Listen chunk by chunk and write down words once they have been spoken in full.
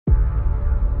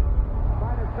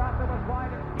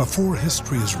Before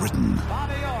history is written,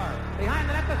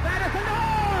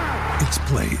 it's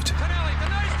played.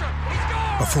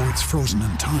 Before it's frozen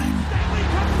in time,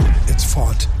 it's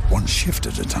fought one shift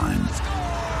at a time.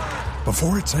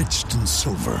 Before it's etched in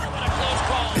silver,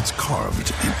 it's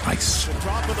carved in ice.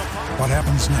 What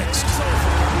happens next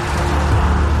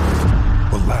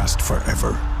will last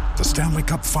forever. The Stanley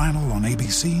Cup Final on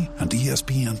ABC and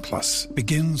ESPN Plus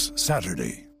begins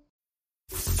Saturday.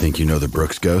 Think you know the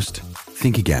Brooks Ghost?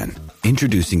 Think again.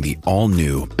 Introducing the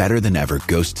all-new, better-than-ever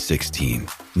Ghost 16.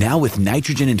 Now with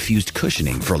nitrogen-infused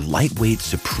cushioning for lightweight,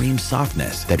 supreme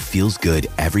softness that feels good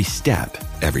every step,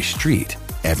 every street,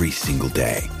 every single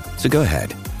day. So go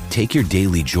ahead, take your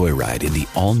daily joyride in the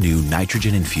all-new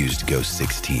nitrogen-infused Ghost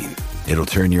 16. It'll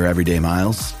turn your everyday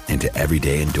miles into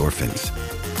everyday endorphins.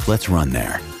 Let's run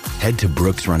there. Head to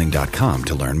brooksrunning.com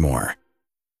to learn more.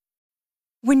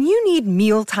 When you need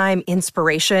mealtime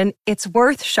inspiration, it's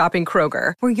worth shopping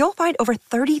Kroger, where you'll find over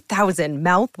 30,000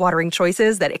 mouth-watering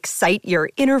choices that excite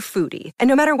your inner foodie. And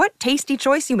no matter what tasty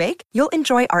choice you make, you'll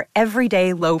enjoy our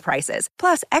everyday low prices,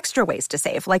 plus extra ways to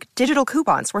save, like digital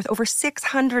coupons worth over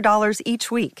 $600 each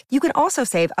week. You can also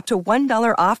save up to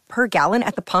 $1 off per gallon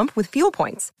at the pump with fuel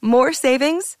points. More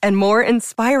savings and more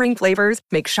inspiring flavors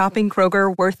make shopping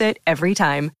Kroger worth it every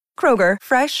time. Kroger,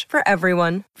 fresh for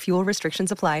everyone. Fuel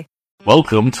restrictions apply.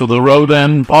 Welcome to the Road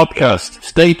End Podcast.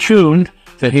 Stay tuned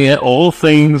to hear all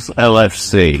things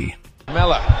LFC.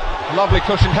 Mella, lovely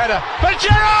cushioned header. But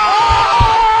Gerrard!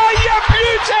 Oh, you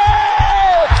beauty!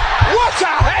 What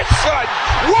a head, son!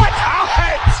 What a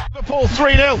head! Liverpool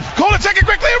 3-0. Corner taken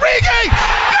quickly, Origi!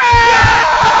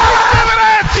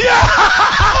 Yeah!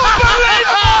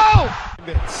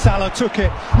 Unbelievable! Salah took it,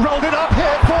 rolled it up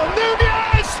here for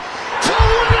Nunez to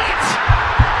win it!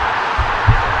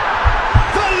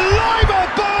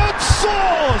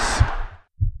 Soars!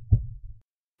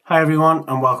 Hi everyone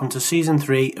and welcome to Season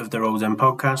 3 of the Road End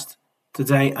Podcast.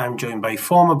 Today I'm joined by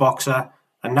former boxer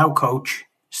and now coach,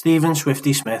 Stephen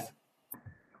Swifty Smith.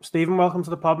 Stephen, welcome to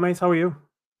the pod, mate. How are you?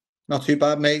 Not too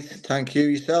bad, mate. Thank you.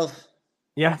 Yourself?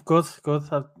 Yeah, good.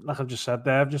 Like I've just said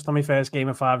there, I've just done my first game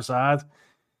of five-a-side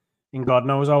in God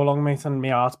knows how long, mate, and my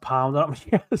heart's pounding at my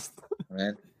chest.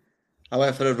 Right. I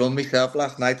went for a run myself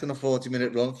last night on a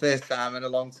 40-minute run. First time in a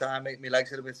long time, mate. My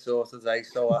legs are a bit sore today,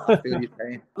 so I feel your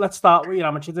pain. Let's start with your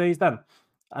amateur days then.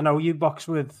 I know you box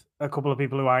with a couple of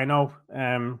people who I know,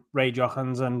 Ray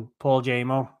Jochins and Paul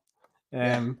Jamo.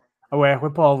 I work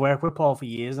with Paul for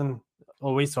years and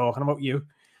always talking about you.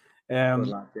 Good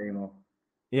lad, Jamo.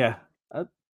 Yeah. I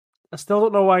still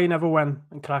don't know why you never went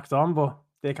and cracked on, but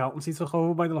the accountancy took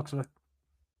over by the looks of it.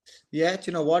 Yeah, do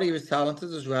you know what? He was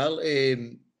talented as well.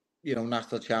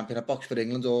 National champion. I boxed for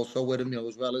England also with him,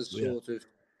 as well as sort of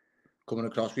coming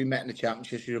across. We met in the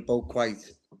championships. We were both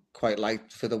quite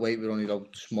light for the weight. We were only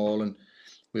small, and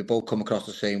we both come across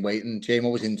the same weight. And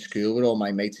Jamo was in school with all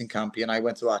my mates in Campion. I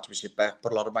went to Archbishop Beck,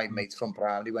 but a lot of my mates from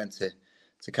primary went to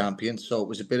Campion. So it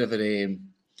was a bit of a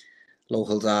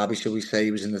local derby, shall we say.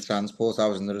 He was in the transport, I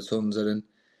was in the rotunda,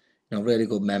 and really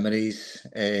good memories.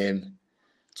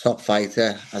 Top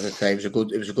fighter, as I say, it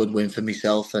was a good win for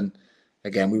myself. And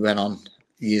again, we went on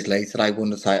years later. I won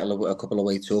the title a couple of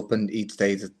weights up, and he'd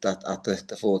stayed at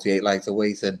the 48 lighter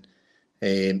weight, and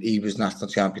he was national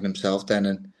champion himself then,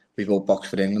 and we both boxed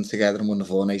for England together and won the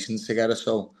Four Nations together.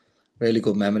 So really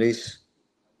good memories.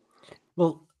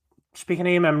 Well, speaking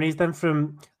of your memories then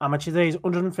from amateur days,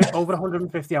 over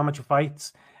 150 amateur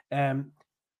fights.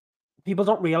 People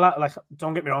don't realise,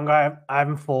 don't get me wrong, I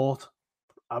haven't fought.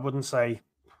 I wouldn't say,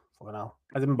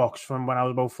 I didn't box from when I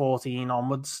was about 14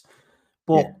 onwards.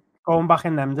 But going back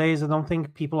in them days, I don't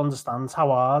think people understand how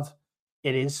hard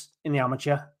it is in the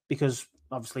amateur, because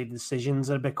obviously the decisions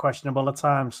are a bit questionable at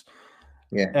times.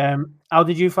 Yeah. How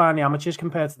did you find the amateurs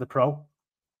compared to the pro?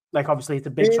 Obviously it's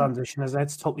a big transition, isn't it?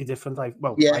 It's totally different. I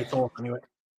thought anyway.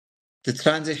 The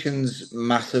transition's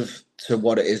massive to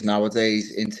what it is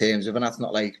nowadays in terms of, and that's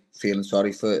not feeling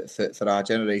sorry for our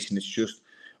generation. It's just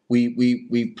we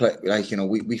play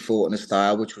we fought in a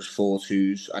style which was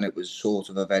 4-2s, and it was sort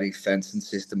of a very fencing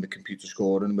system with computer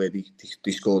scoring where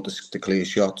they scored the clear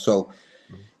shot. So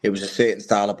it was a certain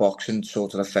style of boxing,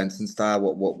 sort of a fencing style,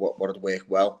 what had worked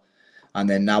well. And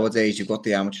then nowadays you've got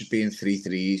the amateurs being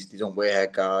 3-3s. They don't wear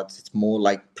head guards. It's more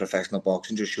like professional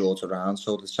boxing, just shorter rounds.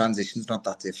 So the transition's not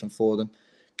that different for them.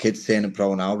 Kids turning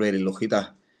pro now, really lucky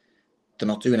that they're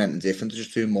not doing anything different. They're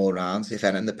just doing more rounds. If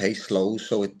anything, the pace slows,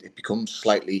 so it becomes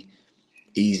slightly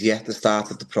easier. The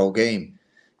start of the pro game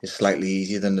is slightly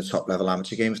easier than the top level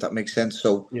amateur game, if that makes sense.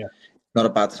 So not a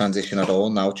bad transition at all.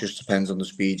 Now it just depends on the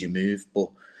speed you move. But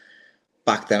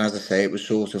back then, as I say, it was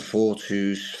sort of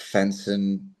 4-2s,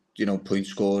 fencing, point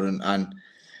scoring, and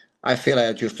I feel I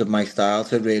adjusted my style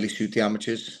to really suit the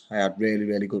amateurs. I had really,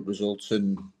 really good results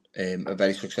and a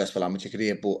very successful amateur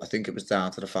career, but I think it was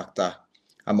down to the fact that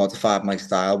I modified my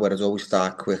style, where I'd always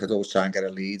start quick, I'd always try and get a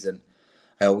lead, and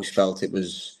I always felt it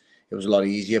was a lot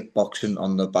easier boxing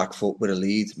on the back foot with a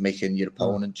lead, making your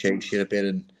opponent chase you a bit,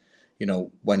 and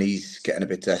when he's getting a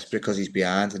bit desperate because he's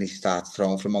behind and he starts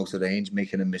throwing from out of range,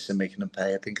 making him miss and making him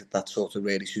pay. I think that sort of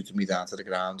really suited me down to the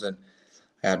ground, and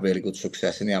I had really good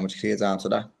success in the amateur career down to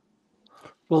that.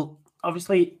 Well,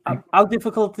 obviously, how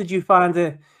difficult did you find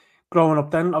it growing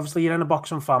up then? Obviously, you're in a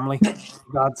boxing family.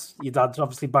 Your dad's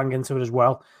obviously banged into it as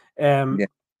well.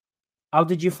 How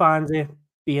did you find it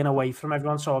being away from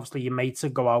everyone? So obviously your mates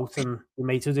would go out and your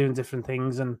mates are doing different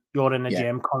things and you're in the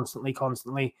gym constantly,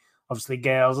 obviously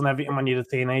girls and everything when you're a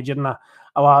teenager. And that.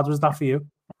 How hard was that for you?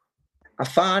 I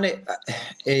found it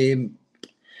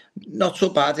not so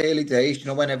bad early days,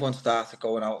 when everyone started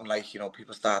going out and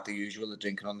people start the usual, the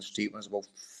drinking on the street when I was about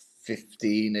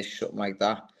 15-ish, something like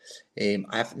that.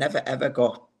 I've never ever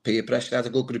got peer pressure. I had a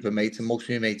good group of mates, and most of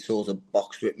my mates sort of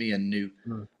boxed with me and knew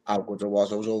how good I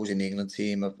was. I was always in the England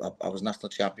team. I was national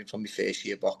champion from my first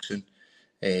year boxing.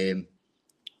 I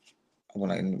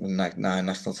won 9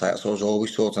 national titles, so I was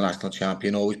always sort of national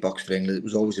champion, always boxed for England. It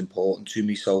was always important to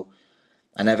me, so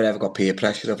I never ever got peer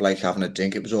pressure of having a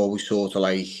drink. It was always sort of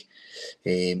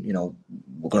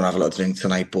we're going to have a little drink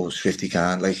tonight, but Swifty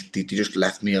can't. They just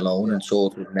left me alone and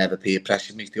sort of never peer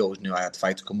pressured me. They always knew I had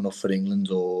fights coming up for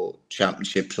England or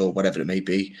championships or whatever it may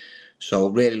be. So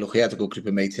really lucky I had a good group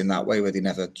of mates in that way, where they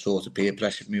never sort of peer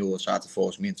pressured me or tried to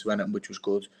force me into anything, which was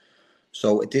good.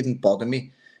 So it didn't bother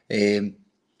me.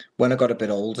 When I got a bit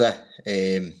older,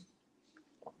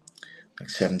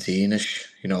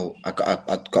 17-ish, I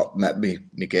met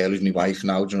my girl, who's my wife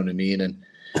now, do you know what I mean? And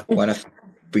when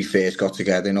we first got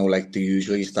together, the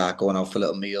usual, you start going out for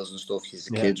little meals and stuff, you're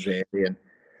the kids really. And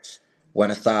when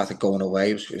I started going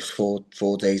away, it was 4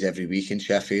 days every week in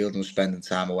Sheffield and spending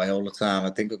time away all the time.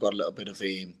 I think I got a little bit of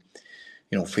fear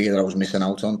that I was missing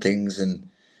out on things, and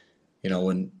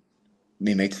when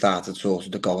my mates started sort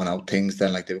of the going out things,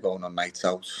 then they were going on nights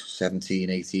out, 17,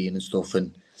 18 and stuff,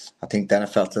 and I think then I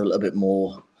felt a little bit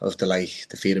more of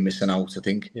the fear of missing out. I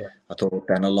think I thought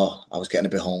then a lot. I was getting a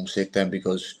bit homesick then,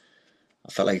 because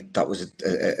I felt like that was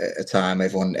a time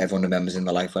everyone remembers in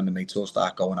their life when the mates all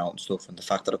start going out and stuff, and the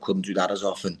fact that I couldn't do that as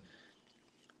often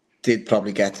did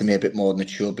probably get to me a bit more than it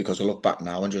should, because I look back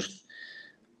now and I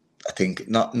think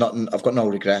I've got no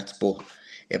regrets, but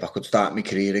if I could start my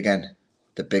career again,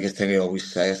 the biggest thing I always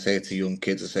say, I say it to young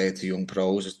kids, I say it to young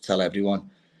pros, is to tell everyone,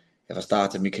 if I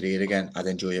started my career again, I'd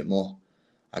enjoy it more.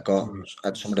 I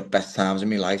had some of the best times in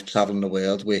my life travelling the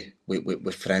world with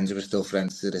friends who were still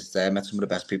friends to this day. I met some of the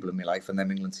best people in my life in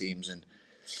them England teams, and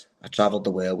I travelled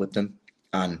the world with them,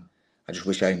 and I just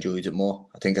wish I enjoyed it more.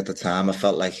 I think at the time I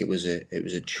felt like it was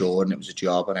a chore and it was a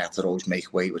job, and I had to always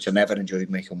make weight, which I never enjoyed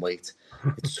making weight.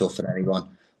 It's tough for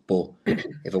anyone. But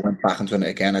if I went back into it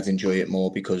again, I'd enjoy it more,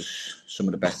 because some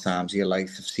of the best times of your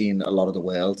life, I've seen a lot of the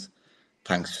world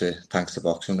thanks to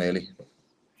boxing, really.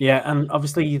 Yeah, and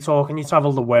obviously you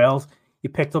travelled the world. You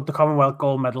picked up the Commonwealth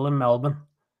gold medal in Melbourne.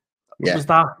 Yeah. Was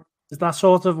that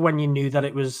sort of when you knew that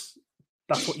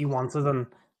that's what you wanted and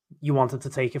you wanted to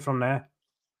take it from there?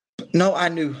 No, I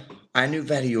knew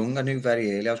very young. I knew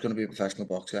very early I was going to be a professional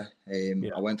boxer.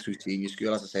 I went through senior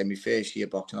school, as I say, my first year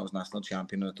boxing, I was national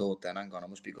champion, and I thought then, hang on, I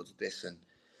must be good at this. And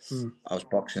I was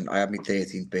boxing. I had my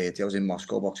 13th birthday. I was in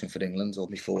Moscow boxing for England, or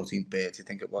my 14th birthday, I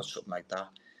think it was, something like that.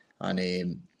 And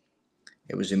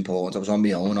it was important. I was on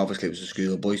my own. Obviously, it was a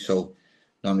schoolboy, so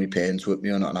none of my parents were with me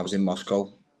or not. And I was in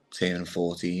Moscow, turning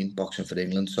 14, boxing for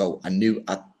England. So I knew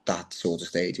at that sort of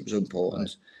stage it was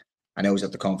important. And I always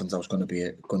had the confidence I was going to be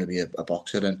a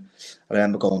boxer. And I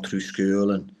remember going through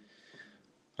school, and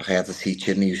I had a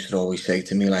teacher, and he used to always say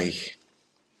to me,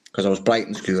 because I was bright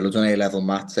in school, I was on A-level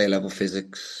maths, A-level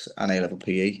physics, and A-level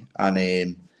PE.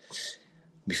 And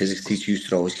my physics teacher used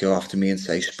to always go after me and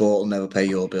say, "Sport will never pay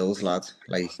your bills, lad.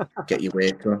 Get your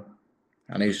work done."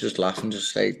 And he used to just laugh and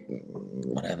just say,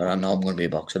 "Whatever, I know I'm going to be a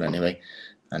boxer anyway."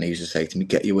 And he used to say to me,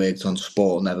 "Get your work done.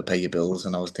 Sport will never pay your bills."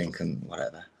 And I was thinking,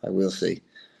 whatever, I will see.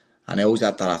 And I always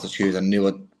had that attitude. I knew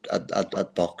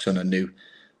I'd box, and I knew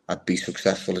I'd be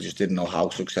successful. I just didn't know how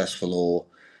successful, or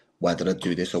whether I'd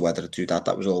do this or whether I'd do that.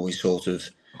 That was always sort of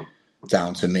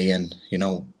down to me. And,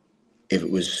 if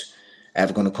it was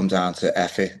ever going to come down to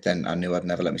effort, then I knew I'd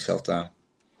never let myself down.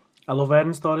 I love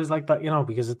hearing stories like that,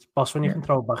 because it's boss when you can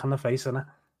throw it back in the face, isn't it?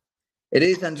 It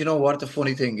is, and you know what? The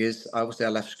funny thing is, obviously I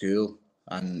left school,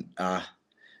 and at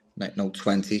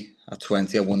 20, I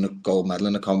won the gold medal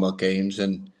in the Commonwealth Games,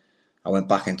 and I went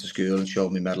back into school and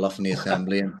showed my medal off in the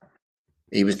assembly, and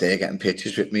he was there getting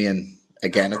pictures with me. And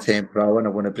again, I turned pro and I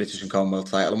won a British and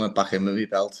Commonwealth title. I went back in with my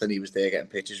belt, and he was there getting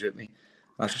pictures with me.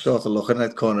 I was sort of looking at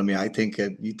the corner of me, I think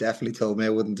you definitely told me I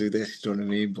wouldn't do this, do you know what I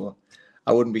mean? But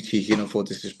I wouldn't be cheeky enough or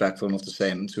disrespectful enough to say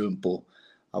anything to him, but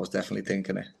I was definitely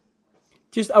thinking it.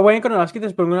 I wasn't going to ask you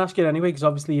this, but I'm going to ask you anyway, because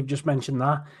obviously you've just mentioned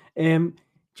that. Do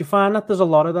you find that there's a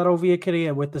lot of that over your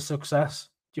career with the success?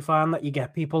 Do you find that you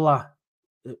get people that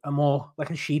are more like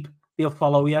a sheep? They'll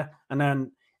follow you, and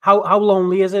then how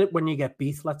lonely is it when you get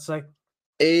beat? Let's say.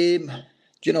 Do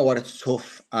you know what? It's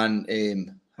tough, and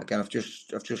again, I've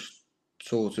just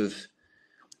sort of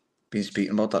been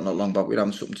speaking about that not long back. We're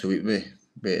having something to eat with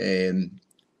a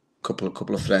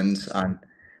couple of friends, and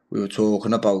we were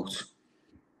talking about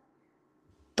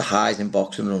the highs in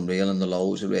boxing are unreal and the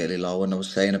lows are really low. And I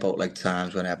was saying about like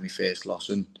times when I had my first loss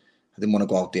and I didn't want to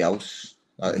go out the house.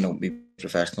 I didn't want my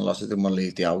professional loss. I didn't want to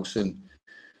leave the house. And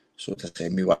so to say,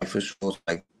 my wife was sort of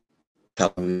like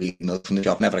telling me milk from the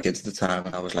shop. Never had kids at the time.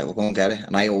 And I was like, well, go and get it.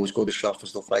 And I always go to the shop for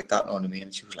stuff like that, you know what I mean?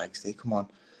 And she was like, stay, come on.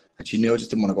 And she knew I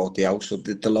just didn't want to go out the house. So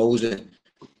the lows are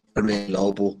really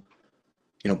low. But,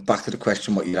 you know, back to the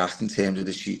question what you're asked in terms of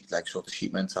the sheep, like sort of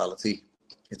sheep mentality.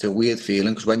 It's a weird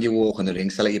feeling because when you walk in the ring,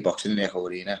 say like you're boxing in the Echo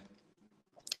Arena,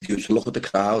 if you look at the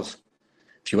crowd,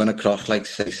 if you went across like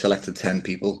say selected 10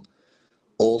 people,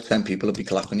 all 10 people would be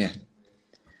clapping you.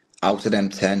 Out of them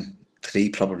 10, 3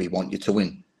 probably want you to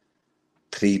win.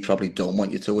 3 probably don't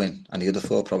want you to win, and the other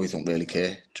 4 probably don't really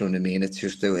care. Do you know what I mean? It's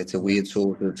just it's a weird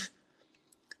sort of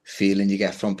feeling you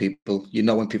get from people. You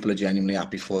know when people are genuinely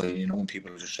happy for you. You know when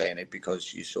people are just saying it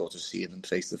because you sort of see them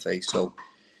face to face. So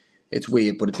it's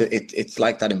weird, but it's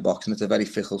like that in boxing. It's a very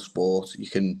fickle sport. You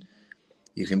can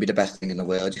be the best thing in the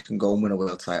world. You can go and win a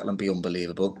world title and be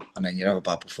unbelievable, and then you have a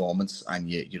bad performance and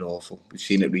you're awful. We've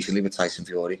seen it recently with Tyson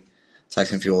Fury.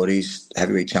 Tyson Fury's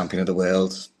heavyweight champion of the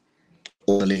world,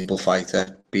 unbelievable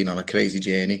fighter, been on a crazy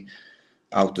journey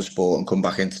out the sport and come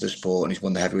back into the sport, and he's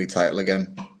won the heavyweight title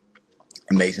again.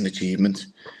 Amazing achievement.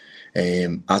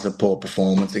 Has a poor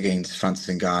performance against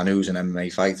Francis Ngannou, who's an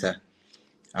MMA fighter,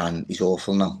 and he's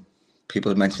awful now.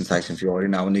 People mention Tyson Fury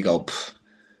now and they go,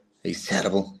 he's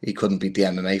terrible. He couldn't beat the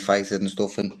MMA fighters and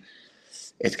stuff, and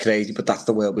it's crazy. But that's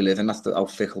the world we live in. That's how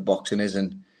fickle boxing is,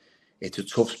 and it's a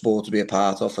tough sport to be a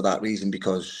part of for that reason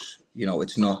because you know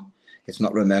it's not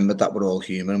remembered that we're all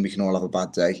human and we can all have a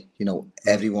bad day. You know,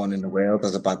 everyone in the world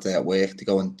has a bad day at work. They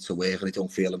go into work and they don't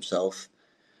feel themselves.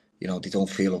 You know, they don't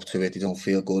feel up to it. They don't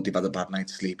feel good. They've had a bad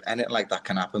night's sleep. Anything like that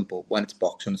can happen. But when it's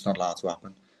boxing, it's not allowed to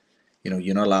happen. You know,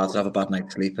 you're not allowed to have a bad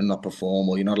night's sleep and not perform,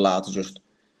 or you're not allowed to just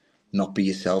not be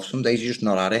yourself. Some days you're just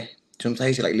not at it.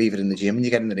 Sometimes you like leave it in the gym and you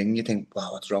get in the ring and you think,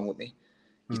 wow, what's wrong with me?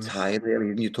 You're tired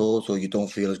really in your thoughts, or you don't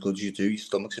feel as good as you do. Your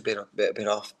stomach's a bit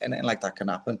off. Anything like that can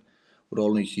happen. We're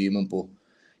all human, but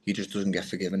you just doesn't get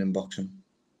forgiven in boxing.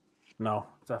 No,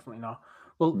 definitely not.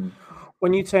 Well,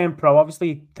 when you turn pro,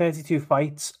 obviously 32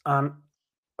 fights, and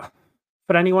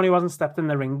for anyone who hasn't stepped in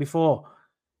the ring before,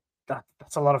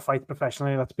 that's a lot of fights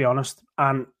professionally, let's be honest.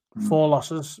 And 4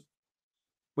 losses,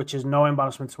 which is no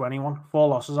embarrassment to anyone. 4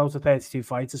 losses out of 32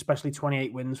 fights, especially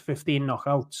 28 wins, 15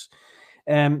 knockouts.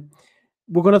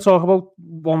 We're going to talk about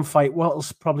one fight. Well,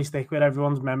 it'll probably stick with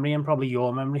everyone's memory and probably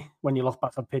your memory when you look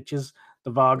back at pictures, the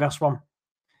Vargas one.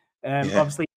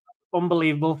 Obviously,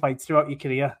 unbelievable fights throughout your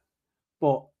career.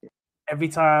 But every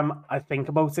time I think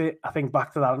about it, I think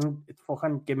back to that and it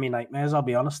fucking gives me nightmares, I'll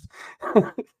be honest.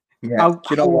 Yeah, do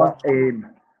you know what?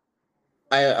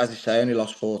 As I say, I only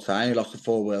lost 4 times. I lost to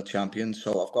 4 world champions,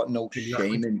 so I've got no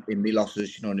shame in my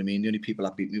losses. You know what I mean? The only people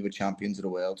that beat me were champions of the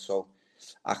world, so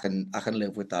I can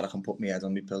live with that. I can put my head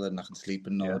on my pillow and I can sleep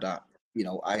and know that you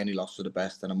know I only lost to the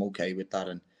best, and I'm okay with that.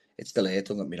 And it's still here.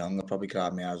 Don't get me wrong. I probably cry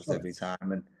my eyes every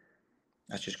time, and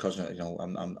that's just because you know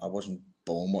I wasn't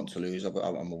born wanting to lose.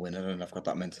 I'm a winner, and I've got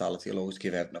that mentality. I'll always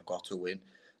give everything I've got to win.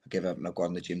 I give everything I've got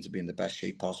in the gym to be in the best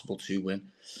shape possible to win.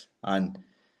 And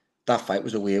that fight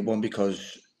was a weird one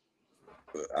because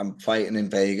I'm fighting in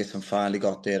Vegas and finally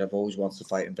got there. I've always wanted to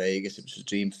fight in Vegas. It was a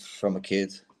dream from a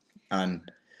kid. And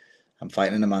I'm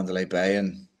fighting in the Mandalay Bay,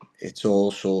 and it's all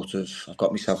sort of, I've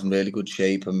got myself in really good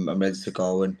shape. I'm ready to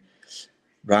go. And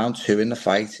round 2 in the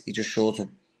fight, he just sort of,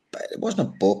 it wasn't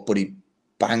a butt, but he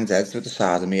banged heads with the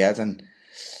side of my head. And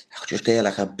I could just hear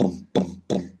like a bum, bum,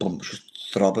 bum, bum, just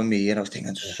throbbing me. And I was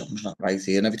thinking, something's not right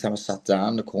here. And every time I sat down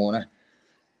in the corner,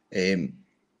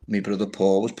 my brother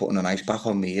Paul was putting an ice pack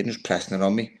on me and just pressing it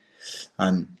on me.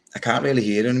 And I can't really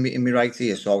hear it in my right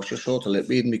ear. So I was just sort of lip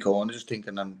reading my corner, just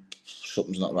thinking,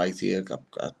 something's not right here.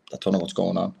 I don't know what's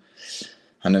going on.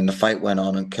 And then the fight went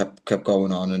on and kept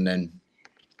going on. And then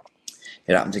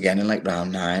it happened again in like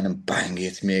round 9 and bang, it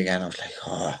hit me again. I was like,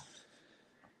 oh,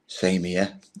 same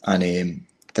here. And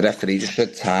the referee just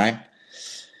said time.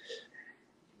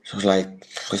 So I was like,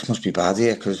 this must be bad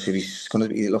here, because if he's going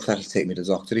to be, it looks like he's taking me to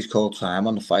the doctor. He's called time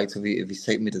on the fight. If he's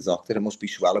taking me to the doctor, it must be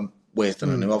swelling worse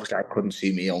than I knew. Obviously, I couldn't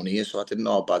see my own ear, so I didn't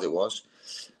know how bad it was.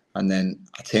 And then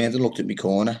I turned and looked at my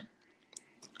corner.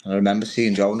 And I remember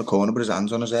seeing Joe in the corner with his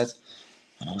hands on his head.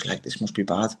 And I was like, this must be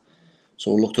bad.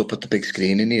 So I looked up at the big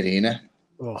screen in the arena.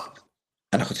 Oh.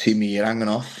 And I could see my ear hanging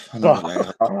off. And I was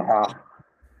like, oh,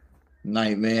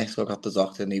 nightmare. So I got the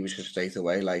doctor and he was just straight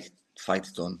away like,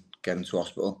 fight's done, get into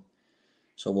hospital.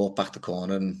 So I walked back the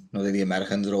corner and the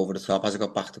Americans are over the top. As I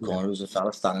got back the corner, there was a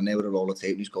fella standing there with a roller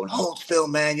tape and he's going, hold still,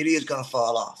 man, your ear's going to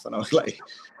fall off. And I was like,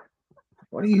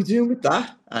 what are you doing with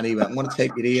that? And he went, I'm going to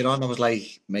take your ear on. I was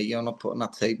like, mate, you're not putting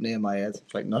that tape near my head.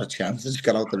 It's like, not a chance. I just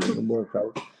got out the ring and worked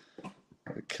out.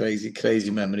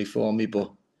 Crazy memory for me,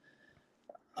 but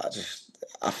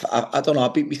I don't know, I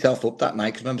beat myself up that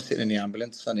night, because I remember sitting in the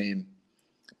ambulance and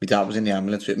my dad was in the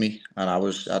ambulance with me, and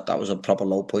that was a proper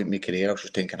low point in my career. I was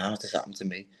just thinking, how has this happened to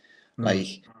me?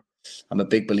 Like, I'm a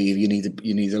big believer you need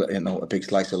a big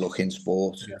slice of luck in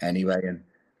sport anyway, and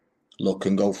luck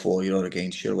can go for you or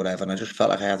against you or whatever. And I just felt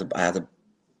like I had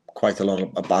quite a lot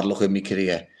of bad luck in my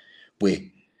career with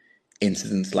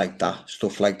incidents like that,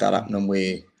 stuff like that happening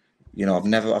where, you know, I've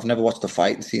never watched a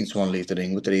fight and seen someone leave the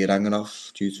ring with their ear hanging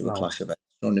off due to a clash of it.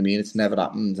 You know what I mean? It's never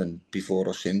happened, and before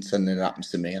or since, and then it happens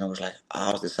to me, and I was like,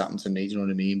 how's this happened to me? Do you know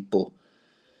what I mean? But,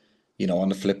 you know, on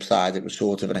the flip side, it was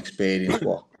sort of an experience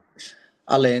what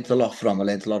I learned a lot from. I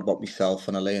learned a lot about myself,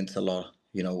 and I learned a lot,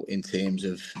 you know, in terms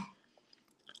of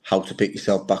how to pick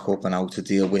yourself back up and how to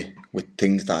deal with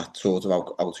things that sort of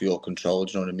out of your control.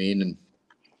 Do you know what I mean? And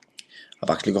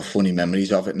I've actually got funny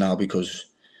memories of it now, because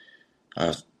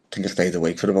I think I stayed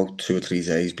awake for about 2 or 3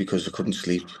 days because I couldn't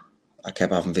sleep. I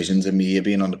kept having visions of me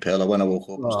being on the pillow when I woke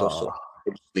up and stuff, so I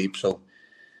couldn't sleep. So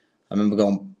I remember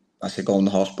going to the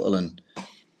hospital, and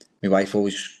my wife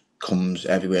always comes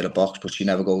everywhere to box, but she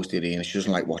never goes to the arena. She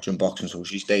doesn't like watching boxing, so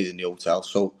she stays in the hotel.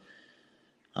 So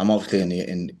I'm obviously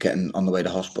in getting on the way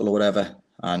to hospital or whatever,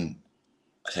 and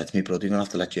I said to my brother, you're going to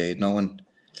have to let Jade know. And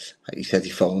he said he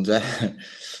phoned her,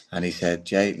 and he said,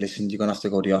 Jade, listen, you're going to have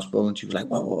to go to the hospital. And she was like,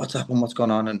 what's happened? What's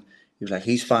going on? And he was like,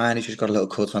 he's fine. He's just got a little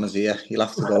cut on his ear. He'll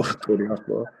have to go to the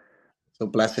hospital. So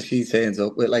bless her, she turns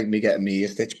up with like me getting my ear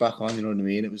stitched back on, you know what I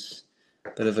mean? It was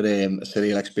a bit of a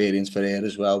surreal experience for her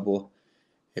as well, but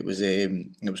it was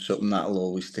something that'll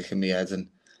always stick in my head. And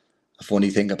a funny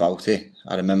thing about it,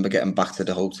 I remember getting back to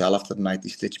the hotel after the night they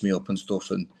stitched me up and stuff,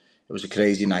 and it was a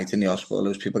crazy night in the hospital. There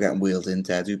was people getting wheeled in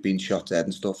dead who'd been shot dead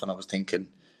and stuff, and I was thinking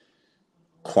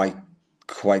quite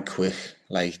quick,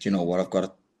 like, do you know what, I've got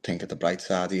to think of the bright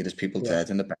side here. There's people dead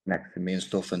in the bed next to me and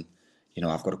stuff, and, you know,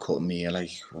 I've got a cut in me,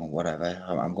 like, whatever.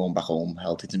 I'm going back home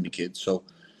healthy to my kids. So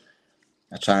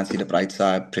I try and see the bright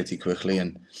side pretty quickly,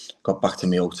 and got back to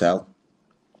my hotel,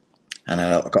 and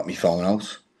I got my phone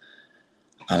out,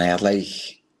 and I had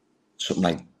like something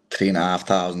like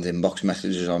 3,500 inbox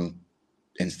messages on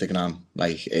Instagram,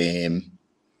 like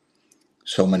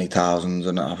so many thousands,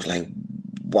 and I was like,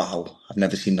 wow, I've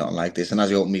never seen nothing like this. And as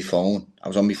I opened my phone, I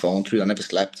was on my phone I never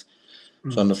slept. I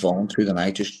was on the phone through the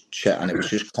night, just shit, and it was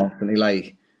just constantly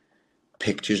like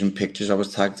pictures and pictures I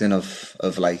was tagged in of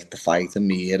like the fight and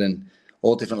me and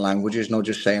all different languages, not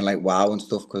just saying like wow and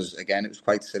stuff, because again, it was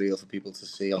quite surreal for people to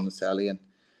see on the telly, and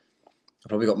I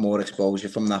probably got more exposure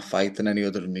from that fight than any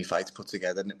other of my fights put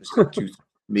together, and it was due to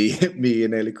me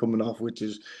nearly coming off, which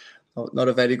is not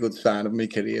a very good sign of my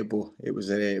career, but it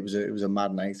was a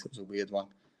mad night. It was a weird one.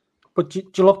 But do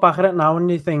you look back at it now and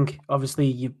you think,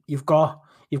 obviously, you've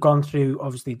gone through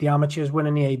obviously the amateurs,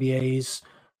 winning the ABAs,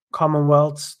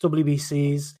 Commonwealths,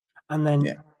 WBCs, and then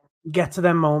you get to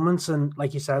them moments, and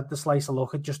like you said, the slice of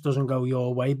luck, it just doesn't go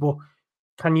your way. But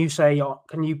can you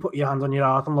put your hand on your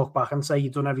heart and look back and say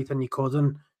you've done everything you could,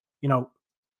 and you know,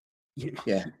 you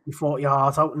fought your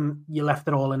heart out and you left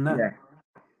it all in there?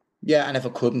 Yeah, and if I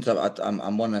couldn't,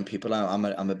 I'm one of them people. I'm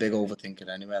a big overthinker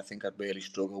anyway. I think I'd really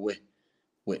struggle with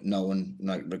knowing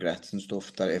like regrets and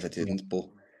stuff that if I didn't. But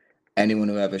anyone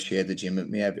who ever shared the gym with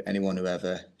me, anyone who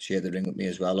ever shared the ring with me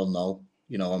as well, will know.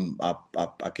 You know,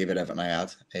 I give it everything I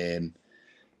had.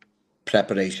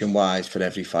 Preparation wise for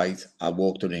every fight, I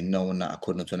walked the ring knowing that I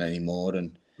couldn't have done any more.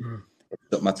 And it's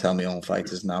something I tell my own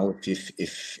fighters now: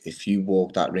 if you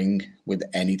walk that ring with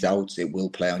any doubts, it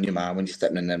will play on your mind when you're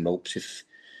stepping in them ropes. If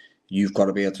you've got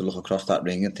to be able to look across that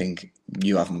ring and think,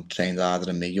 you haven't trained harder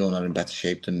than me, you're not in better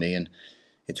shape than me. And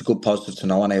it's a good positive to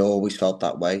know, and I always felt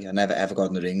that way. I never ever got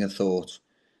in the ring and thought,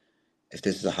 if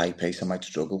this is a high pace, I might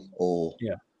struggle, or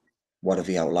what if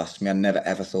he outlasts me? I never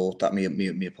ever thought that my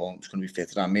opponent was going to be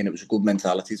fitter than me. And it was a good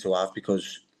mentality to have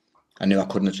because I knew I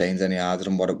couldn't have trained any harder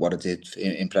than what I did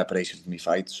in preparation for my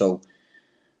fight. So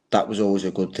that was always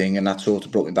a good thing, and that sort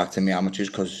of brought me back to my amateurs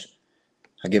because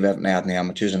I give everything I had in the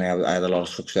amateurs, and I had a lot of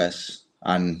success.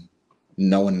 And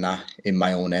knowing that in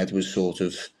my own head was sort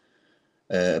of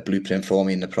a blueprint for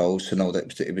me in the pros to know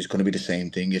that it was going to be the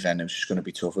same thing. If anything, it was just going to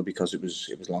be tougher because it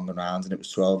was longer rounds and it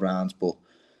was 12 rounds. But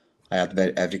I had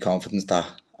every confidence that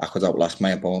I could outlast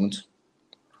my opponent.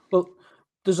 Well,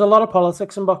 there's a lot of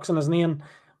politics in boxing, isn't there? And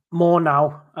more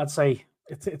now, I'd say.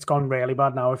 It's gone really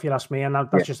bad now, if you ask me, and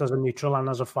that's just as a neutral and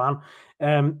as a fan.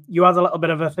 You had a little bit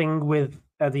of a thing with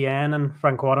Eddie Hearn and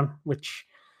Frank Warren, which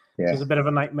was a bit of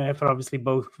a nightmare for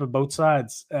both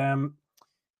sides.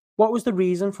 What was the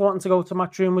reason for wanting to go to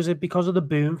Matchroom? Was it because of the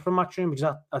boom from Matchroom?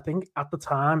 Because I think at the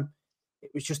time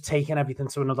it was just taking everything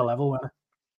to another level, wasn't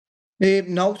it?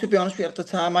 No, to be honest with you, at the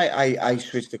time I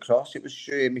switched across. It was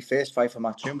my first fight for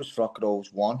Matchroom was Frock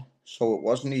Groves 1. So it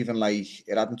wasn't even like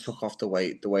it hadn't took off the way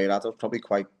it had. It was probably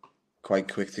quite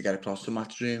quick to get across the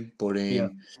Matchroom. But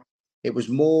it was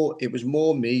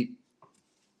more me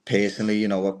personally. You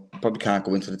know, I probably can't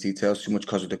go into the details too much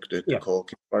because of the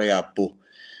court what I had. But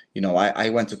you know, I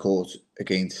went to court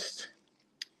against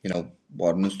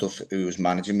Warren and stuff, who was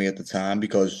managing me at the time,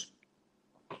 because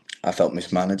I felt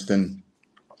mismanaged and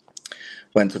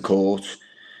went to court.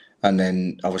 And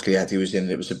then obviously Eddie was in.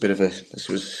 It was a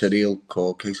surreal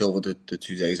court case over the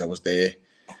 2 days I was there,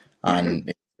 and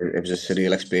it was a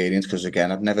surreal experience because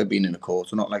again I'd never been in a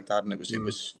court or not like that, and it was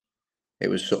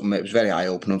something. It was very eye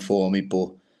opening for me,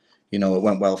 but you know it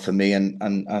went well for me, and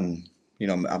you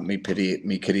know my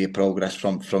career progressed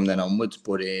from then onwards.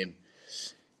 But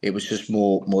it was just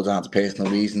more down to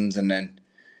personal reasons, and then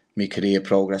my career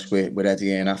progressed with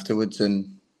Eddie Hearn afterwards,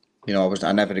 and you know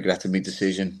I never regretted my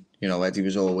decision. You know, Eddie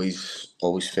was always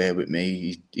fair with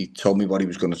me. He told me what he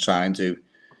was going to try and do.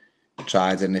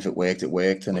 Tried it, and if it worked, it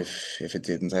worked. And if it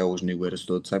didn't, I always knew where I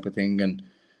stood, type of thing. And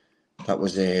that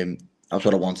was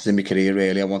what I wanted in my career,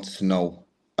 really. I wanted to know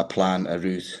a plan, a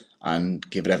route, and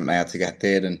give it everything I had to get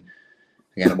there. And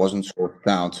again, it wasn't sort of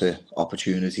down to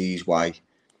opportunities, why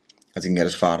I didn't get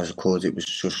as far as I could. It was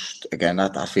just, again,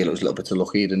 I feel it was a little bit too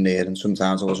lucky here and there. And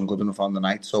sometimes I wasn't good enough on the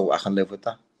night, so I can live with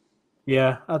that.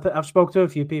 Yeah, I've spoke to a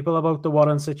few people about the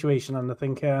Warren situation, and I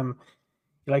think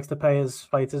he likes to pay his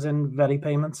fighters in very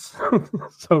payments.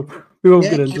 So we won't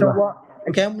get into that. What?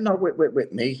 Again, not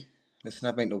with me. Listen,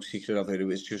 I make no secret of it. It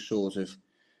was just sort of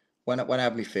when I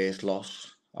had my first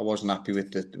loss, I wasn't happy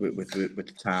with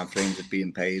the time frames of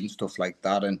being paid and stuff like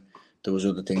that, and there was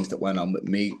other things that went on with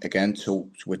me again, to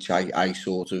which I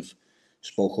sort of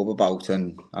spoke up about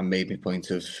and made my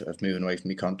point of moving away from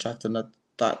my contract, and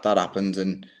that happened.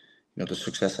 And you know, the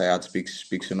success I had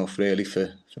speaks enough really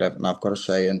for everything I've got to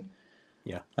say. And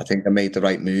I think I made the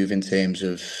right move in terms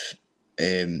of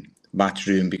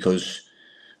Matchroom, because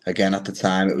again at the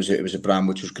time it was a brand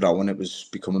which was growing. It was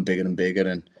becoming bigger and bigger.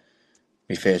 And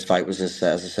my first fight was, as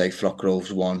I say, Frock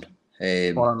Groves 1.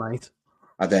 What a night!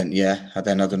 I then had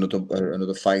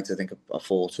another fight. I think I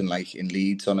fought in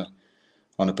Leeds on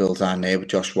a bill down there with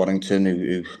Josh Warrington,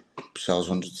 who sells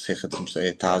 1,000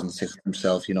 tickets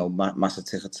himself. You know, massive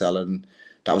ticket seller, and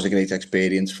that was a great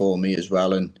experience for me as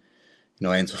well. And you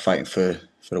know, I ended up fighting for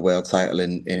a world title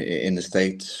in the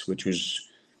States, which was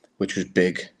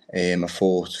big. I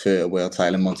fought for a world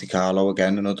title in Monte Carlo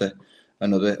again,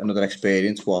 another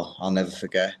experience. Well, I'll never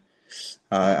forget.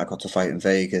 I got to fight in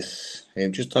Vegas.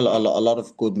 Just a lot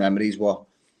of good memories. Well,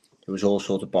 it was all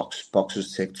sort of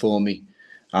boxes ticked for me,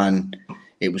 and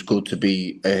it was good to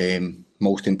be.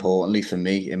 Most importantly for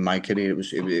me in my career, it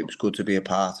was good to be a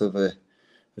part of a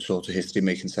sort of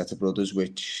history-making set of brothers,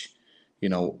 which, you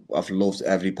know, I've loved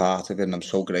every part of it, and I'm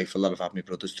so grateful that I've had my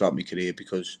brothers throughout my career,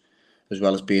 because as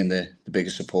well as being the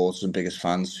biggest supporters and biggest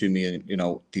fans to me, you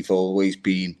know, they've always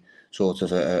been sort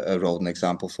of a role and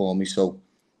example for me, so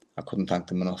I couldn't thank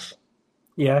them enough.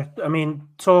 Yeah, I mean,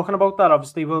 talking about that,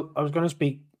 obviously, well, I was going to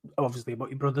speak, obviously,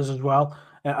 about your brothers as well.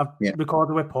 I've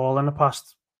recorded with Paul in the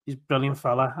past. He's a brilliant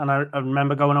fella, and I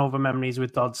remember going over memories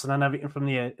with Dodson and everything from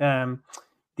the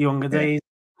younger days.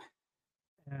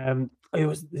 It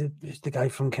was the guy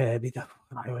from Kirby.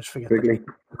 I always forget.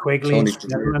 Quigley.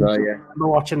 I remember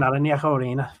watching that in the Echo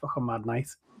Arena. Fucking mad night.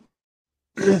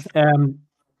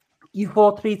 You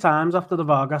fought 3 times after the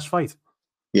Vargas fight.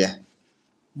 Yeah.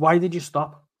 Why did you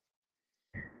stop?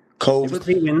 COVID.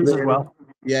 3 wins as well.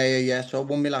 Yeah. So I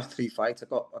won my last 3 fights. I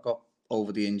got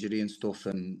over the injury and stuff,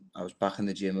 and I was back in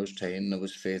the gym. I was training. I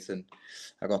was fit, and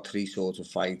I got 3 sort of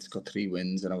fights. Got 3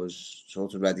 wins, and I was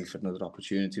sort of ready for another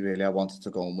opportunity. Really, I wanted to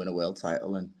go and win a world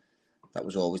title, and That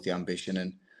was always the ambition.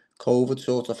 And COVID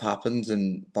sort of happened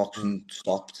and boxing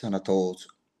stopped. And I thought,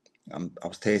 I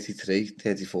was 33,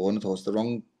 34, and I thought it's the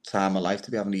wrong time of life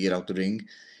to be having a year out the ring.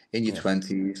 In your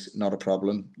 20s, not a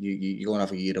problem. You go and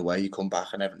have a year away, you come back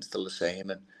and everything's still the same.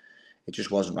 And it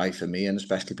just wasn't right for me. And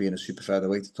especially being a super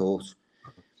featherweight, I thought,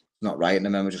 not right. And I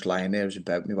remember just lying there, I was in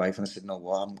bed with my wife, and I said, no,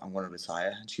 what, I'm going to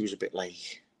retire. And she was a bit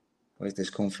like, where's this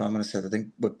come from? And I said, I think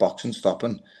with boxing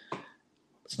stopping,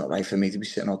 it's not right for me to be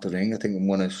sitting out the ring. I think I'm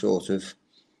going to sort of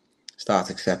start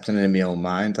accepting it in my own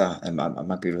mind that I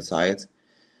might be retired.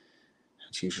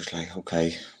 And she was just like,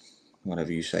 okay,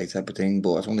 whatever you say type of thing.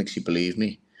 But I don't think she believed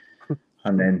me.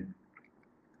 And then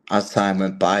as time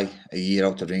went by, a year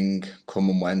out the ring, come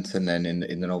and went, and then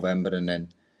in the November, and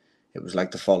then it was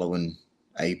like the following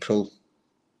April,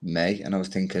 May, and I was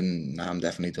thinking, nah, I'm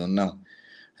definitely done now.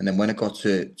 And then when it got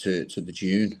to the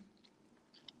June,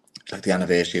 like the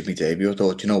anniversary of my debut, I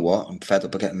thought, you know what, I'm fed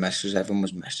up of getting messages. Everyone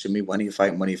was messaging me, when are you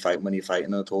fighting, when are you fighting, when are you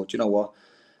fighting? And I thought, you know what,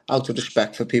 out of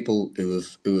respect for people who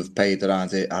have paid their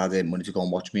hard-earned money to go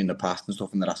and watch me in the past and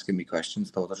stuff, and they're asking me questions,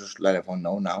 I thought I'd just let everyone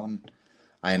know now. And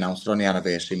I announced it on the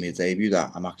anniversary of my debut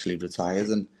that I'm actually retired,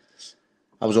 and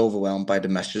I was overwhelmed by the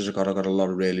messages I got. I got a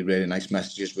lot of really, really nice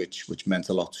messages, which meant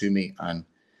a lot to me, and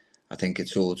I think it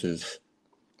sort of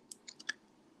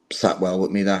sat well with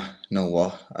me that, you know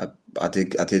what, I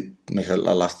did make a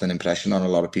lasting impression on a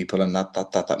lot of people, and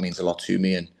that means a lot to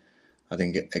me. And I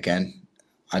think, again,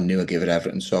 I knew I'd give it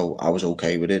everything, so I was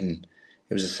okay with it. And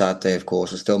it was a sad day, of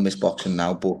course. I still miss boxing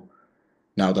now, but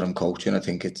now that I'm coaching, I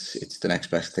think it's the next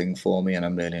best thing for me, and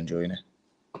I'm really enjoying it.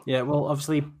 Yeah, well,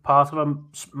 obviously part of a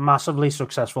massively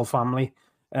successful family,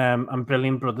 and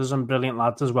brilliant brothers and brilliant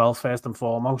lads as well, first and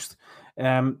foremost.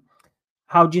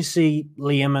 How do you see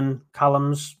Liam and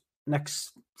Callum's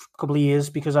next couple of years?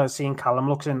 Because I've seen Callum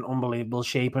looks in unbelievable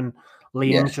shape, and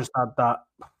Liam's just had that.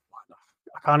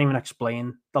 I can't even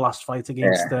explain the last fight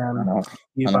against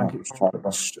Eubank.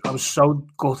 I was so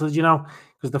gutted, you know,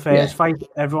 because the first fight,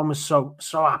 everyone was so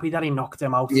happy that he knocked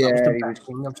him out. Yeah, that was the best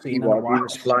thing I've seen in a while. He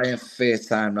was flying first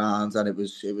time rounds, and it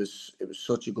was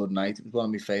such a good night. It was one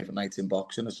of my favourite nights in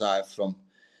boxing, aside from,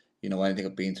 you know, anything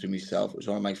I've been through myself. It was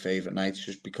one of my favourite nights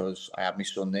just because I had my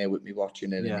son there with me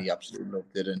watching it, and he absolutely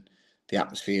loved it, and the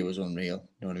atmosphere was unreal.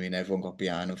 You know what I mean? Everyone got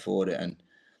behind him for it, and,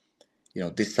 you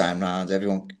know, this time round,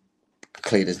 everyone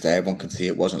clear as day, everyone can see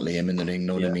it wasn't Liam in the ring. You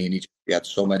know what I mean? He had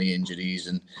so many injuries,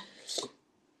 and,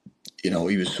 you know,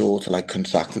 he was sort of like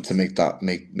contracted to make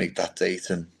that date,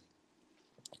 and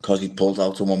because he'd pulled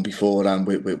out of one before and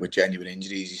with genuine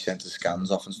injuries, he sent the scans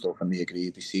off and stuff, and they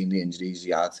agreed. They seen the injuries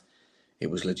he had,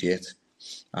 it was legit.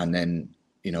 And then,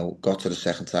 you know, got to the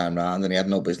second time round, and he had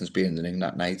no business being in the ring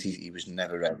that night. He was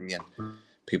never ready, and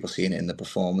people seen it in the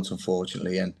performance,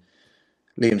 unfortunately. And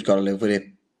Liam's got to live with it.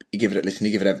 He give it everything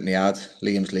he had.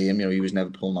 Liam's Liam, you know, he was never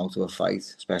pulling out of a fight,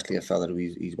 especially a fella who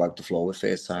he's wiped the floor with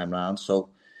first time round. So,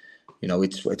 you know,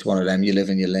 it's one of them. You live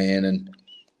and you learn, and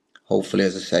hopefully,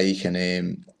 as I say, he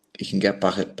can get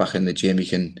back in the gym. He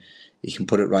can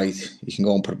put it right. He can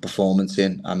go and put a performance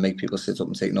in and make people sit up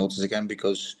and take notice again,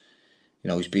 because, you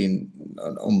know, he's been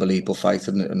an unbelievable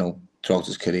fighter. You know, throughout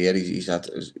his career, he's had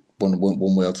won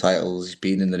world titles. He's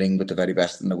been in the ring with the very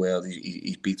best in the world.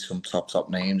 He's beat some top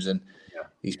names, and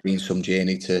he's been some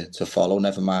journey to follow.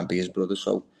 Never mind be his brother.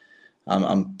 So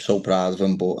I'm so proud of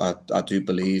him. But I do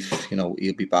believe, you know,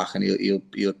 he'll be back, and he'll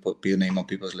be a name on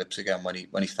people's lips again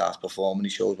when he starts performing. He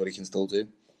shows what he can still do.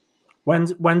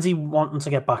 When's he wanting to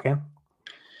get back in?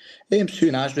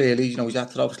 Soon as, really. You know, he's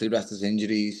had to obviously rest his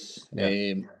injuries.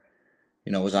 You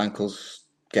know, his ankle's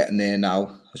getting there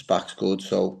now. His back's good,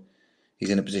 so he's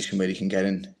in a position where he can get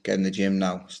in the gym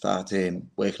now, start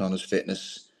working on his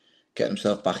fitness, get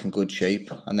himself back in good shape,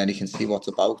 and then he can see what's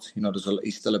about. You know,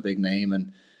 he's still a big name,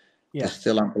 and there's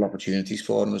still ample opportunities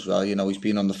for him as well. You know, he's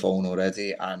been on the phone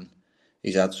already, and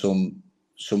he's had some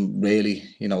really,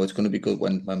 you know, it's going to be good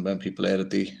when people hear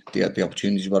the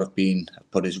opportunities what have been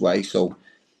put his way. So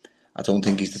I don't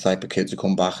think he's the type of kid to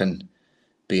come back and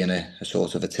being a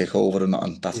sort of a tick over or not,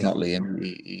 and that's not Liam.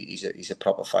 He's a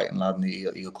proper fighting lad, and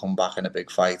he'll come back in a big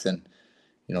fight, and,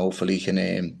 you know, hopefully he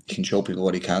can show people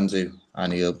what he can do,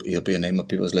 and he'll be a name on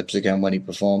people's lips again when he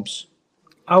performs.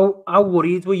 How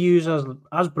worried were you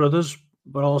as brothers,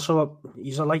 but also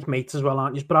he's like mates as well,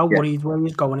 aren't you? But how worried were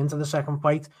you going into the second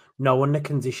fight, knowing the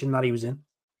condition that he was in?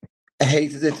 I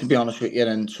hated it, to be honest with you,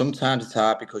 and sometimes it's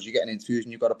hard because you get an interview and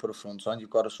you've got to put a front on. You've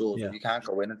got to you can't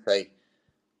go in and say,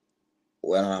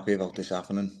 we're not happy about this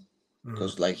happening,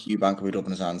 because like Eubank will be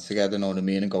rubbing his hands together, you know what I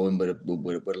mean, and go in with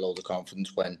a load of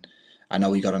confidence, when I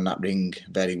know he got on that ring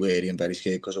very wary and very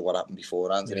scared because of what happened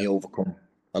beforehand, and he overcome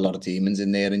a lot of demons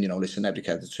in there, and listen, every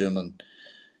credit to him, and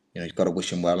he's got to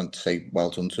wish him well and to say well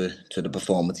done to the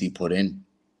performance he put in.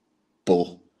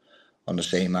 But on the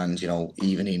same hand,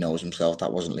 even he knows himself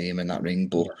that wasn't Liam in that ring,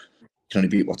 but you can only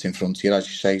beat what's in front of you, as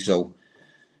you say. So,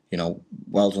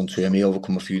 well done to him. He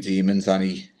overcome a few demons, and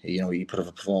he put up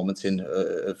a performance in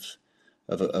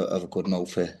of a good note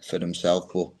for himself.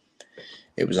 But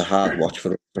it was a hard watch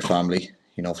for the family.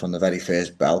 From the very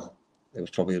first bell, it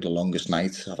was probably the longest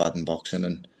night I've had in boxing,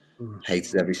 and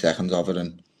hated every second of it.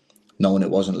 And knowing it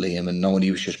wasn't Liam, and knowing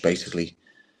he was just basically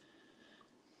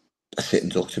a sitting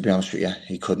duck, to be honest with you.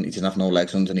 He didn't have no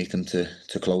legs underneath him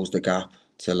to close the gap,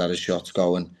 to let his shots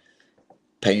go, and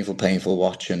painful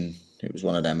watch. And it was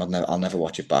one of them. I'll never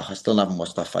watch it back. I still haven't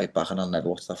watched that fight back, and I'll never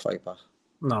watch that fight back.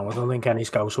 No, I don't think any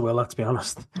Scouser will, let's be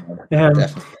honest.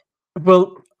 Definitely.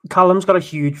 Well, Callum's got a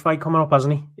huge fight coming up,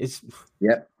 hasn't he?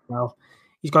 Yep. Well,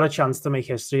 he's got a chance to make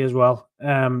history as well.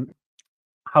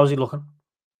 How's he looking?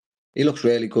 He looks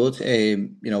really good.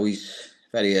 He's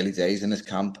very early days in his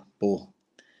camp, but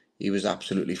he was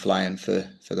absolutely flying for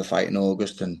the fight in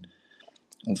August, and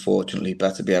unfortunately,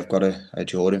 Beterbiev got a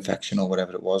jaw infection or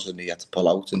whatever it was, and he had to pull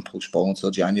out and postpone until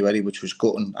January, which was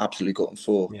absolutely gutting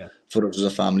for us as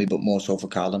a family, but more so for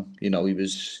Callum. He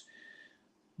was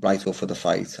right up for the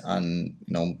fight, and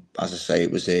as I say,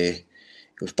 it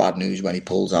was bad news when he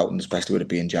pulls out, and especially with it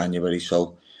being January.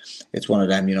 So it's one of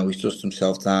them. He's dusted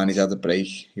himself down. He's had a break.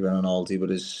 He went on holiday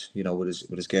with his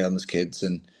girl and his kids,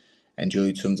 and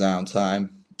enjoyed some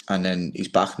downtime. And then he's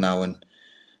back now, and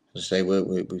as I say,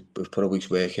 we've put a week's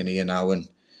work in here now, and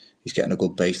he's getting a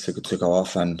good base to go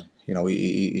off, and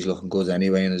he's looking good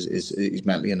anyway, and he's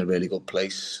mentally in a really good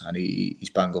place, and he's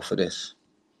bang up for this.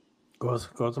 Good.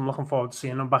 I'm looking forward to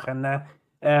seeing him back in there.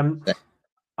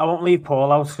 I won't leave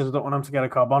Paul out because I don't want him to get a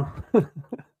cob on.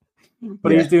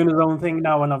 But he's doing his own thing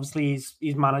now, and obviously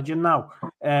he's managing now.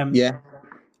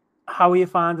 How are you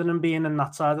finding him being in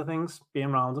that side of things, being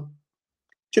around him?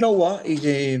 Do you know what?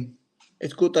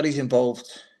 It's good that he's involved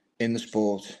in the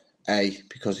sport, A,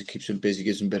 because it keeps him busy,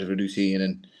 gives him a bit of a routine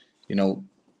and,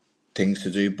 things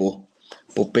to do.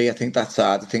 But B, I think that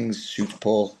side of things suits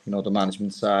Paul, the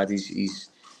management side. He's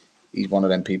one of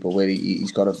them people where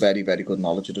he's got a very, very good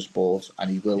knowledge of the sport, and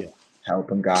he will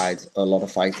help and guide a lot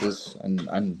of fighters,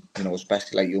 and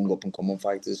especially like young up-and-coming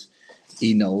fighters.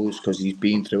 He knows, because he's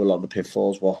been through a lot of the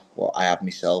pitfalls, what I have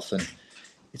myself, and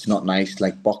it's not nice.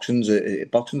 Like boxing's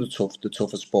the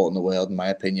toughest sport in the world, in my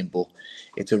opinion, but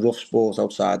it's a rough sport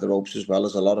outside the ropes as well.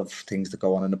 There's a lot of things that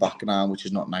go on in the background, which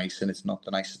is not nice, and it's not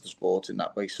the nicest of sport in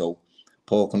that way. So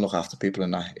Paul can look after people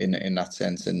in that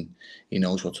sense, and he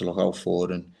knows what to look out for,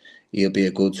 and he'll be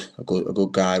a good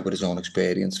guy with his own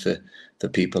experience for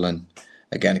people, and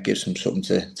again, it gives him something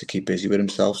to keep busy with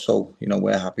himself. So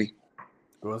we're happy.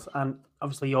 Good. And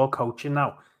obviously you're coaching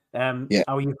now. How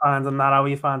are you finding that? How are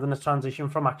you finding the transition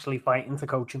from actually fighting to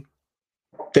coaching?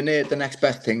 The next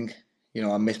best thing,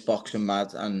 I miss boxing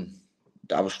mad, and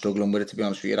I was struggling with it, to be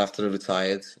honest with you, after I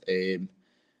retired.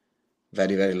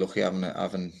 Very, very lucky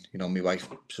having my wife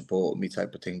support me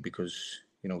type of thing, because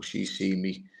she's seen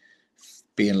me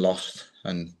being lost,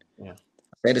 and I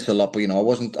say this a lot, but I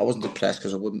wasn't depressed,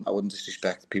 because I wouldn't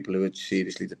disrespect people who are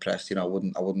seriously depressed. I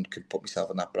wouldn't put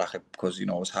myself in that bracket, because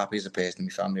I was happy as a person in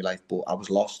my family life, but I was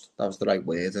lost. That was the right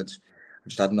word. I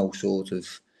just had no sort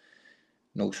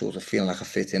of feeling like I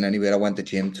fit in anywhere. I went to the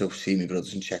gym to see my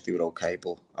brothers and check they were okay,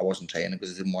 but I wasn't training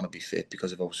because I didn't want to be fit,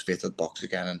 because if I was fit I'd box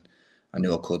again, and I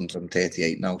knew I couldn't. I'm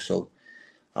 38 now, so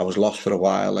I was lost for a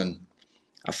while, and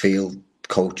I feel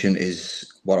coaching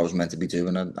is what I was meant to be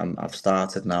doing, and I've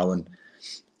started now, and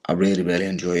I really, really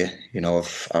enjoy it.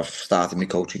 I've started my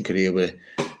coaching career with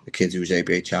the kid who was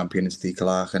ABA champion in Steve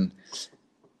Clark, and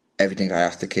everything I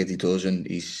ask the kid he does, and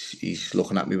he's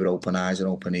looking at me with open eyes and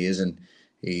open ears, and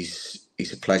he's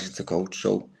a pleasure to coach.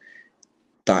 So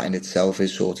that in itself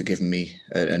is sort of giving me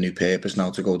a new purpose now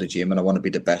to go to the gym, and I want to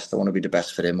be the best. I want to be the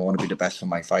best for him. I want to be the best for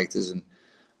my fighters, and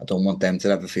I don't want them to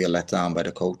ever feel let down by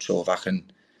the coach. So if I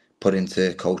can put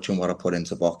into coaching what I put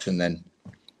into boxing, then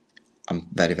I'm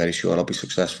very, very sure I'll be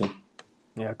successful.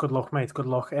 Yeah, good luck, mate. Good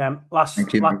luck. Last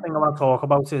thing I want to talk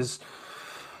about is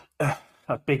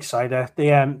a big side there.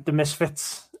 The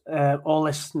Misfits, all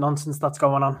this nonsense that's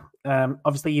going on.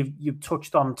 Obviously, you've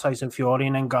touched on Tyson Fury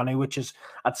and Ngannou, which is,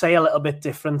 I'd say, a little bit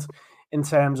different in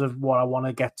terms of what I want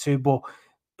to get to. But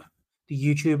the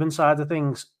YouTubing side of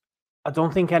things, I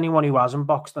don't think anyone who hasn't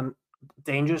boxed, and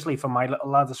dangerously for my little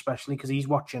lad especially, because he's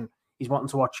wanting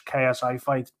to watch KSI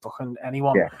fight fucking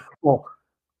anyone. Yeah. But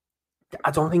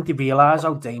I don't think they realise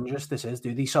how dangerous this is,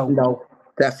 do they? So no,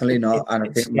 definitely not. And I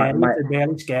think it's a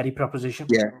really scary proposition.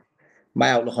 Yeah,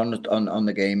 my outlook on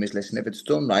the game is, listen, if it's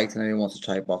done right and anyone wants to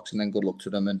try boxing, then good luck to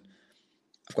them. And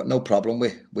I've got no problem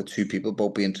with two people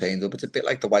both being trained up. It's a bit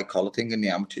like the white collar thing in the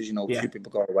amateurs, you know, two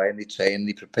people go away and they train,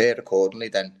 they prepare accordingly,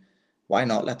 then why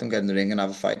not let them get in the ring and have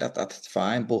a fight? That's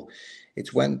fine. But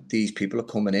it's when these people are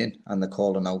coming in and they're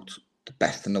calling out the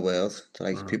best in the world. So,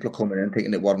 like, people are coming in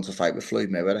thinking they want to fight with Floyd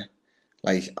Mayweather.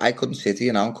 Like, I couldn't sit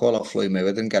here now and call out Floyd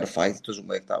Mayweather and get a fight. It doesn't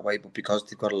work that way. But because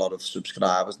they've got a lot of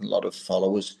subscribers and a lot of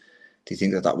followers, they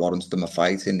think that warrants them a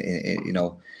fight, you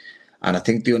know. And I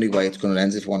think the only way it's going to end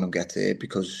is if one of them gets hit,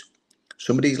 because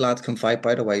some of these lads can fight,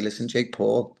 by the way. Listen, Jake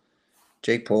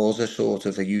Paul's a sort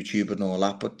of a YouTuber and all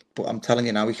that, but I'm telling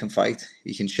you now, he can fight.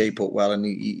 He can shape up well, and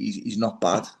he's not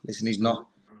bad. Listen, he's not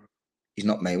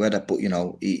Mayweather, but, you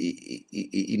know,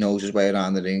 he knows his way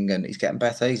around the ring, and he's getting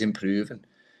better. He's improving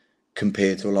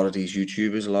compared to a lot of these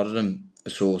YouTubers. A lot of them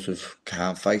sort of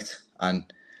can't fight,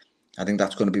 and I think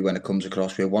that's going to be when it comes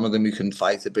across where one of them who can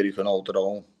fight a bit, who can hold their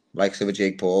own, like say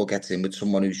Jake Paul, gets in with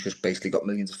someone who's just basically got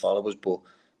millions of followers but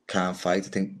can't fight. I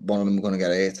think one of them are going to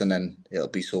get hit, and then it'll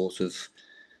be sort of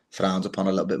frowned upon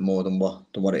a little bit more than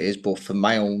what it is. But for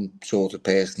my own sort of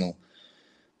personal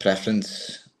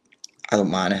preference, I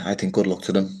don't mind it. I think good luck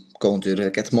to them. Go and do it. If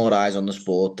it gets more eyes on the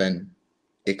sport, then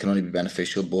it can only be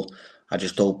beneficial. But I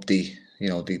just hope they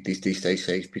stay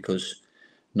safe, because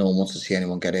no one wants to see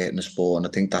anyone get hurt in the sport, and I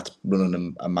think that's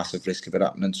running a massive risk of it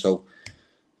happening. So,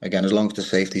 again, as long as the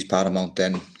safety is paramount,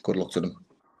 then good luck to them.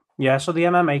 Yeah, so the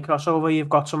MMA crossover, you've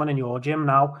got someone in your gym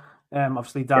now.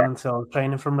 Obviously, Darren Till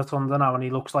training from Rotunda now, and he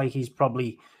looks like he's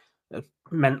probably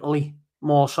mentally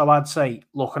more so, I'd say.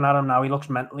 Looking at him now, he looks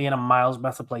mentally in a miles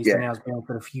better place than he has been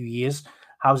for a few years.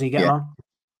 How's he getting on?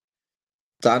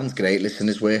 Darren's great. Listen,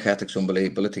 his work ethic's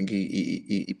unbelievable. I think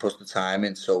he puts the time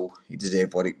in, so he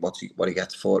deserves what he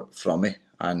gets from it.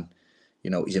 And,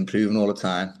 you know, he's improving all the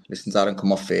time. Listen, Darren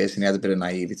come off first, and he had a bit of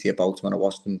naivety about him when I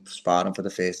watched him sparring for the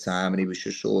first time, and he was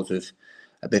just sort of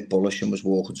a bit bullish and was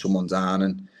walking someone down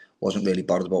and wasn't really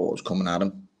bothered about what was coming at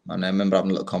him. And I remember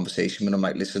having a little conversation with him,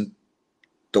 like, listen,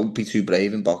 don't be too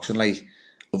brave in boxing. Like,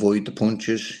 avoid the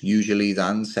punches, use your lead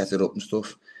hand, set it up and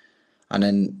stuff. And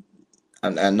then,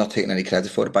 and not taking any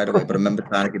credit for it, by the way, but I remember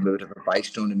trying to give him a bit of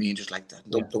advice, you know what I mean? Just like that.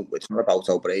 Don't, it's not about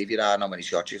how brave you are, how many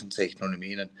shots you can take, you know what I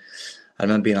mean? And I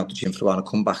remember being out the gym for a while, and I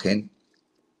come back in,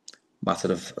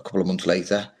 matter of a couple of months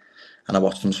later, and I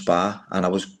watched him spar, and I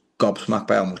was gobsmacked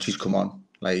by how much he's come on.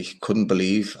 Like, couldn't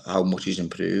believe how much he's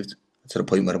improved, to the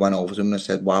point where I went over to him and I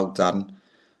said, wow, Darren,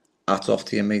 hats off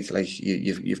to you, mate. Like,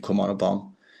 you've come on a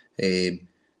bomb.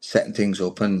 Setting things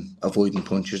up and avoiding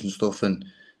punches and stuff, and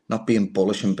not being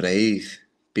bullish and brave,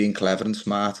 being clever and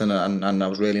smart. And I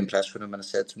was really impressed with him, and I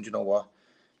said to him, do you know what?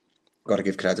 Got to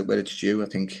give credit where it's due. I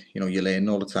think, you know, you learn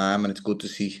all the time, and it's good to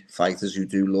see fighters who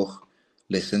do look,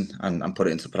 listen, and put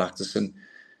it into practice. And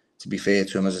to be fair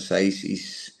to him, as I say,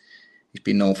 he's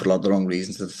been known for a lot of the wrong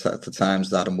reasons at the times,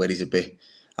 that, and where he's a bit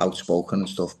outspoken and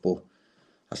stuff. But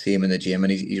I see him in the gym,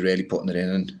 and he's really putting it in,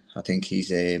 and I think he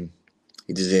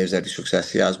deserves every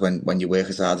success he has when you work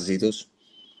as hard as he does.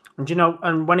 And, you know,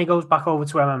 and when he goes back over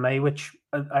to MMA, which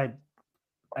I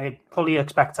fully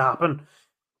expect to happen,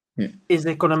 is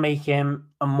it going to make him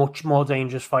a much more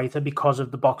dangerous fighter because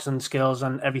of the boxing skills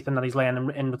and everything that he's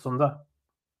learning in Rotunda?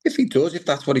 If he does, if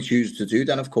that's what he chooses to do,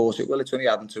 then of course it will. It's only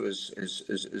adding to his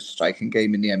striking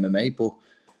game in the MMA. But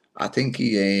I think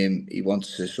he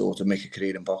wants to sort of make a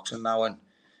career in boxing now, and,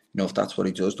 you know, if that's what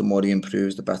he does, the more he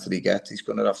improves, the better he gets. He's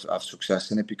going to have success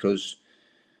in it, because,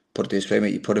 put it this way,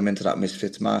 mate, you put him into that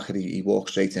misfits market, he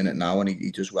walks straight in it now, and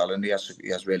he does well, and he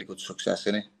has really good success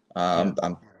in it.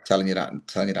 I'm telling you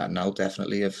that now,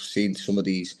 definitely. I've seen some of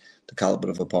the caliber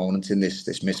of opponents in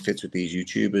this misfits with these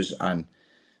YouTubers, and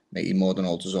mate, he more than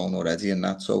holds his own already in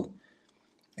that. So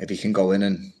if he can go in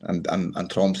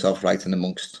and throw himself right in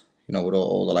amongst, you know, with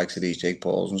all the likes of these Jake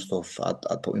Pauls and stuff,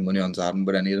 I'd put my money on Darren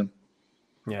with any of them.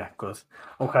 Yeah, good.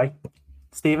 Okay,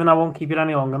 Stephen, I won't keep you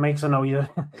any longer, mate, because I know you're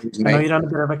on a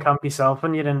bit of a camp yourself,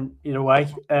 and you're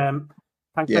away.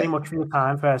 Thanks very much for your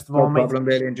time, first of all, mate. No problem,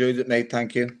 really enjoyed it, mate.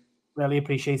 Thank you. Really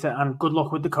appreciate it, and good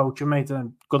luck with the coaching, mate,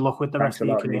 and good luck with the rest of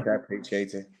your career. I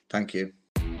appreciate it. Thank you.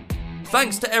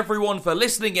 Thanks to everyone for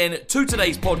listening in to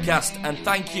today's podcast, and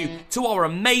thank you to our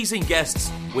amazing guests.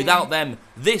 Without them,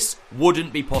 this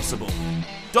wouldn't be possible.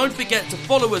 Don't forget to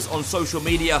follow us on social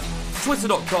media,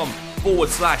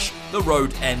 twitter.com/The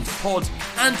Road End Pod,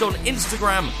 and on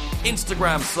Instagram,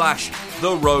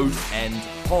 Instagram/The Road End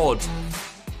Pod.